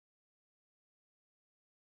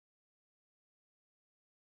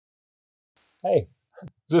Hey,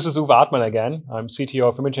 this is Uwe Artmann again. I'm CTO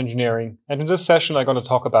of Image Engineering, and in this session I'm going to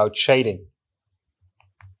talk about shading.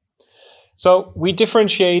 So we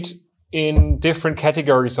differentiate in different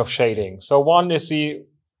categories of shading. So one is the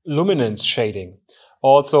luminance shading,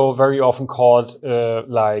 also very often called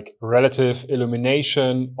like relative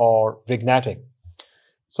illumination or vignetting.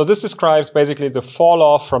 So this describes basically the fall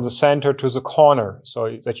off from the center to the corner,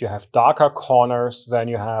 so that you have darker corners than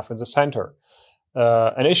you have in the center.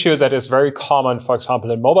 An issue that is very common, for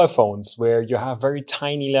example, in mobile phones, where you have very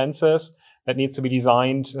tiny lenses that needs to be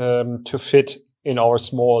designed to fit in our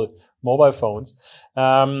small mobile phones.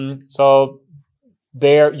 So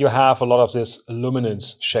there you have a lot of this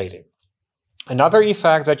luminance shading. Another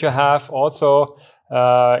effect that you have also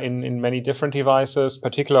in many different devices,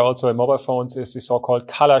 particularly also in mobile phones, is the so-called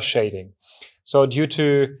color shading. So due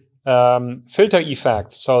to filter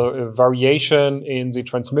effects, so a variation in the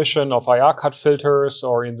transmission of IR cut filters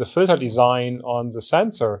or in the filter design on the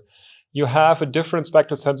sensor, you have a different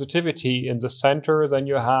spectral sensitivity in the center than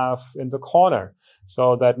you have in the corner.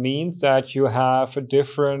 So that means that you have a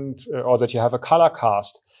different, or that you have a color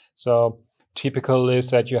cast. So typical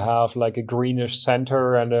is that you have like a greenish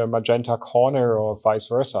center and a magenta corner or vice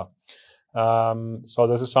versa. So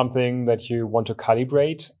this is something that you want to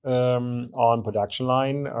calibrate on production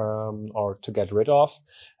line or to get rid of,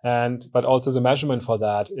 but also the measurement for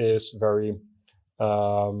that is very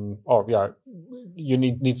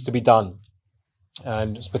needs to be done.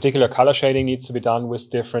 And this particular color shading needs to be done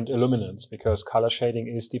with different illuminants, because color shading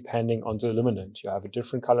is depending on the illuminant. You have a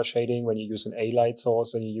different color shading when you use an A light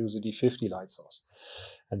source and you use a D50 light source.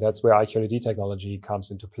 And that's where IQLED technology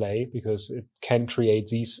comes into play, because it can create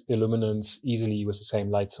these illuminants easily with the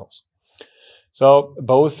same light source. So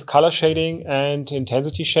both color shading and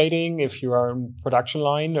intensity shading, if you are in production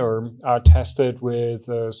line, are tested with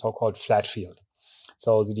a so-called flat field.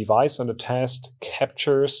 So the device on the test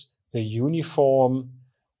captures a uniform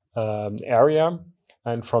area,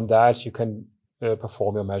 and from that you can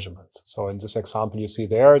perform your measurements. So in this example you see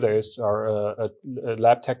there is a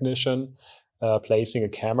lab technician placing a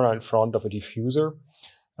camera in front of a diffuser.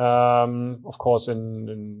 Of course,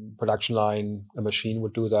 in production line, a machine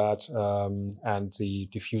would do that, and the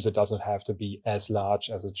diffuser doesn't have to be as large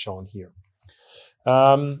as it's shown here.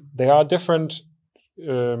 There are different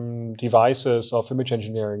devices of image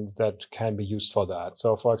engineering that can be used for that.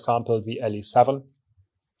 So, for example, the LE7,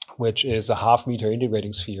 which is a half-meter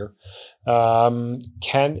integrating sphere,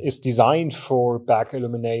 is designed for back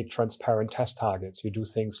illuminate transparent test targets. You do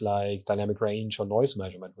things like dynamic range or noise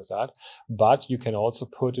measurement with that, but you can also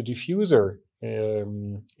put a diffuser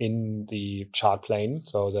in the chart plane,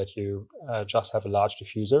 so that you just have a large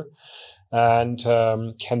diffuser and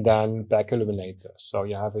can then back illuminate this. So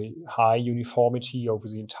you have a high uniformity over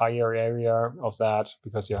the entire area of that,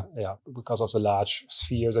 because of the large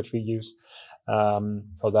sphere that we use.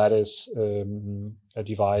 So that is a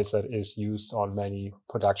device that is used on many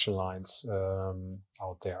production lines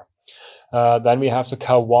out there. Then we have the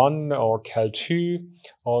CAL1 or CAL2,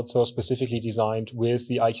 also specifically designed with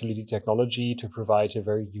the IQLED technology to provide a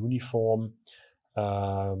very uniform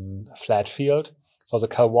flat field. So the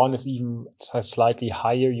CAL1 has slightly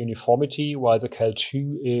higher uniformity, while the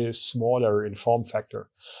CAL2 is smaller in form factor.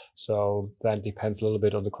 So that depends a little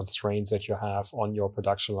bit on the constraints that you have on your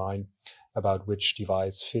production line about which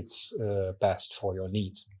device fits best for your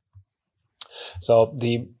needs. So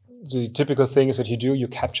the typical thing is that you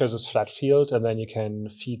capture this flat field and then you can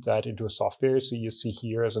feed that into a software. So you see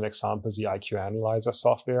here as an example the IQ Analyzer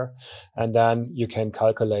software, and then you can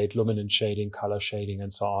calculate luminance shading, color shading,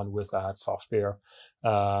 and so on with that software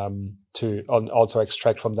to also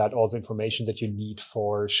extract from that all the information that you need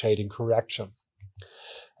for shading correction.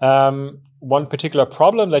 One particular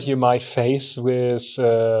problem that you might face with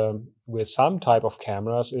some type of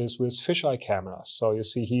cameras is with fisheye cameras. So you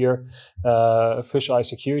see here fisheye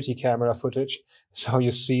security camera footage. So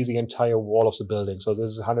you see the entire wall of the building. So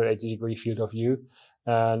this is a 180-degree field of view,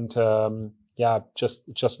 and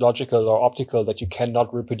just logical or optical that you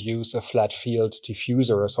cannot reproduce a flat field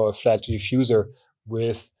diffuser, so a flat diffuser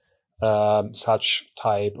with such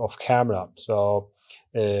type of camera. So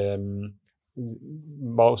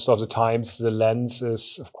most of the times the lens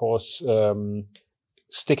is, of course,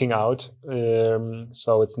 sticking out,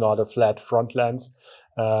 so it's not a flat front lens,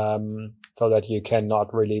 so that you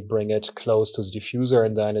cannot really bring it close to the diffuser,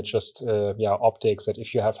 and then it just optics that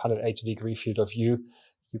if you have 180-degree field of view,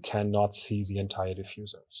 you cannot see the entire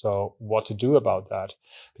diffuser. So what to do about that?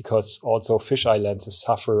 Because also fisheye lenses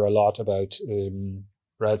suffer a lot about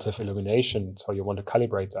relative illumination, so you want to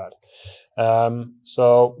calibrate that.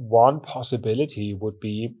 So one possibility would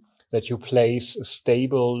be that you place a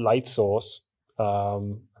stable light source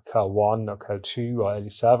Cal1 or Cal2 or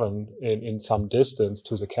LE7 in some distance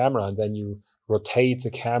to the camera, and then you rotate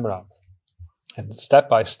the camera. And step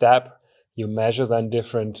by step, you measure then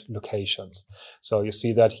different locations. So you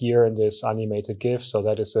see that here in this animated GIF. So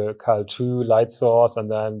that is a Cal2 light source, and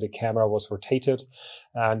then the camera was rotated.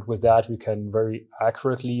 And with that, we can very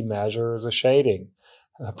accurately measure the shading.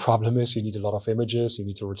 The problem is you need a lot of images, you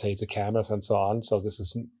need to rotate the cameras and so on. So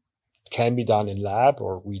this can be done in lab,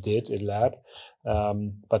 or we did in lab.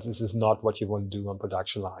 But this is not what you want to do on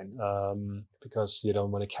production line, because you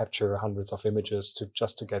don't want to capture hundreds of images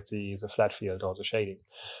just to get the flat field or the shading.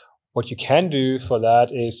 What you can do for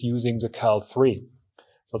that is using the Cal3.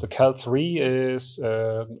 So the Cal3 is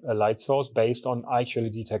a light source based on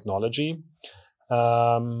IQLED technology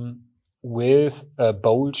with a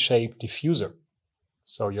bowl-shaped diffuser.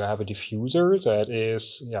 So you have a diffuser that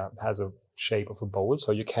has a shape of a bowl.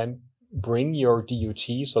 So you can bring your DUT,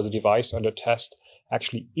 so the device under test,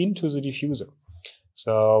 actually into the diffuser.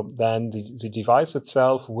 So then the device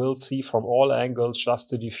itself will see from all angles just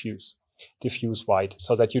the diffuse white,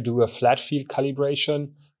 so that you do a flat field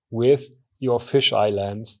calibration with your fisheye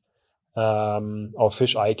lens or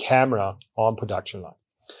fisheye camera on production line.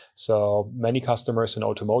 So many customers in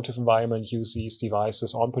automotive environment use these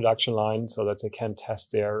devices on production line so that they can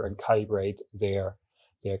test there and calibrate their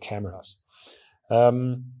cameras.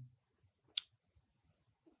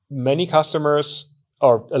 Many customers,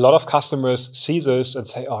 or a lot of customers, see this and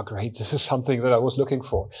say, oh, great, this is something that I was looking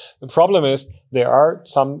for. The problem is there are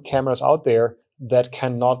some cameras out there that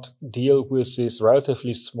cannot deal with this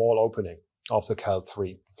relatively small opening of the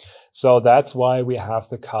Cal3. So that's why we have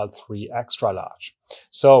the Cal3 extra large.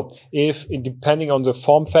 So if, depending on the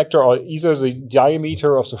form factor or either the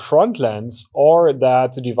diameter of the front lens or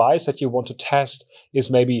that the device that you want to test is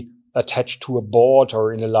maybe attached to a board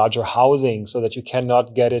or in a larger housing so that you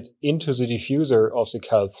cannot get it into the diffuser of the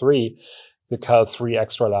Cal3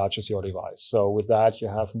 extra large is your device. So with that, you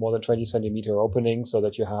have more than 20 centimeter opening so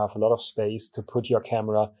that you have a lot of space to put your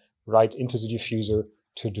camera right into the diffuser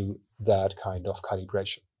to do that kind of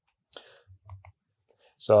calibration.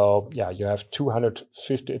 So yeah, you have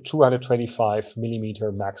 225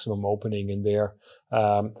 millimeter maximum opening in there.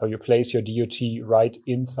 So you place your DUT right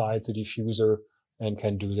inside the diffuser and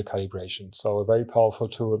can do the calibration. So a very powerful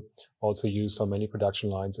tool, also used on many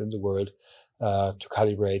production lines in the world to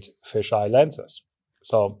calibrate fisheye lenses.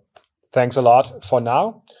 So thanks a lot for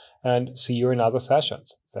now, and see you in other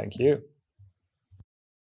sessions. Thank you.